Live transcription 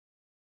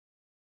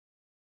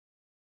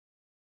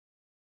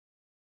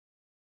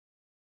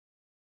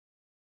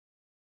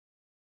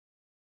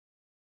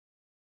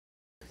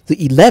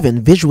The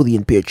 11 visually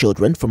impaired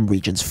children from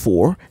regions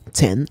 4,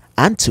 10,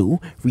 and 2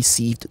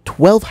 received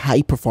 12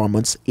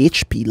 high-performance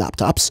HP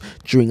laptops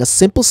during a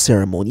simple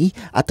ceremony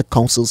at the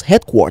council's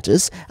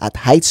headquarters at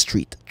Hyde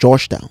Street,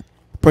 Georgetown.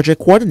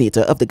 Project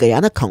coordinator of the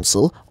Guyana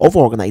Council of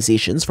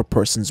Organizations for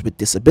Persons with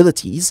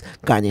Disabilities,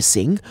 Garner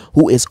Singh,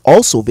 who is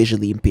also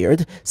visually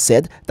impaired,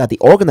 said that the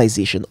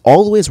organization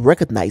always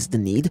recognized the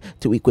need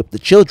to equip the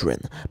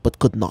children but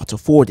could not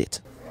afford it.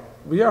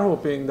 We are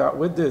hoping that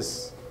with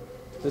this,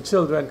 the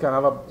children can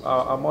have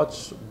a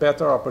much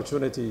better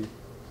opportunity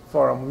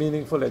for a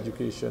meaningful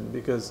education,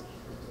 because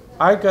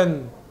I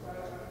can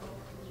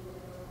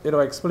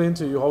explain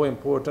to you how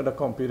important a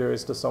computer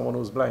is to someone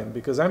who's blind,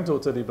 because I'm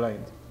totally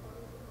blind.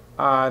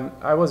 And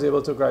I was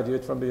able to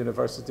graduate from the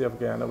University of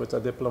Guyana with a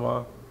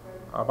diploma,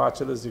 a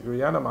bachelor's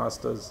degree and a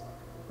master's,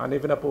 and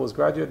even a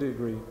postgraduate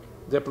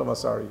diploma,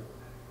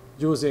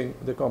 using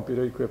the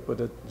computer equipped with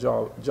the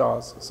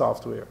JAWS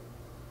software.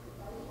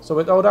 So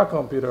without that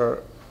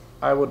computer,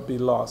 I would be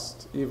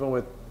lost, even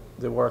with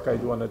the work I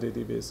do on a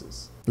daily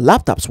basis.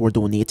 Laptops were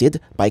donated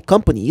by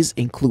companies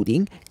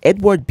including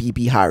Edward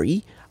B.B.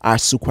 Harry, R.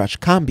 Sukrach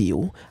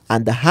Cambio,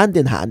 and the Hand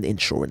in Hand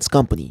Insurance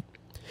Company.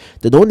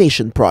 The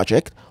donation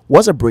project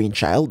was a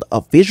brainchild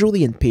of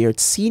visually impaired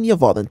senior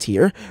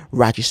volunteer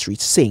Rajyasree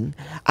Singh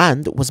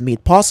and was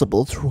made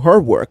possible through her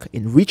work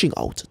in reaching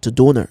out to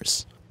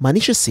donors.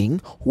 Manisha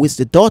Singh, who is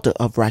the daughter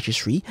of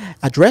Rajyasree,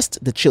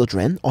 addressed the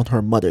children on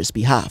her mother's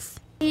behalf.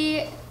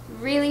 She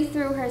really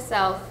threw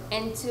herself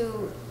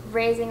into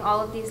raising all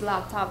of these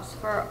laptops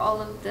for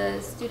all of the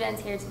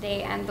students here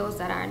today and those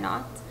that are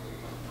not.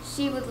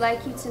 She would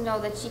like you to know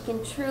that she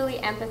can truly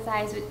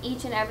empathize with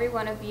each and every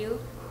one of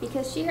you,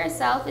 because she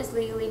herself is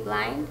legally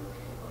blind,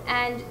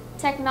 and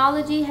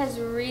technology has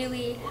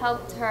really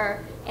helped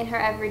her in her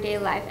everyday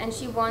life, and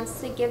she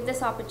wants to give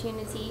this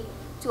opportunity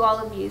to all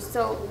of you.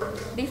 So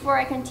before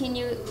I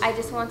continue, I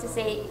just want to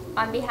say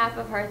on behalf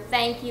of her,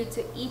 thank you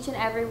to each and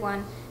every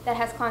one that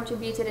has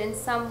contributed in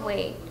some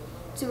way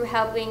to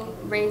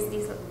helping raise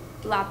these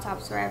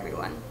laptops for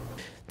everyone.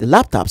 The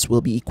laptops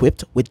will be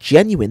equipped with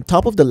genuine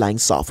top-of-the-line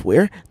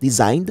software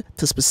designed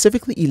to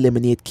specifically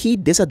eliminate key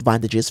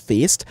disadvantages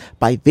faced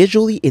by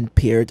visually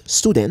impaired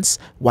students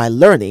while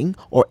learning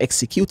or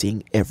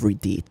executing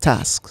everyday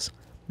tasks.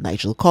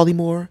 Nigel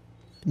Collymore,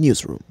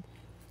 Newsroom.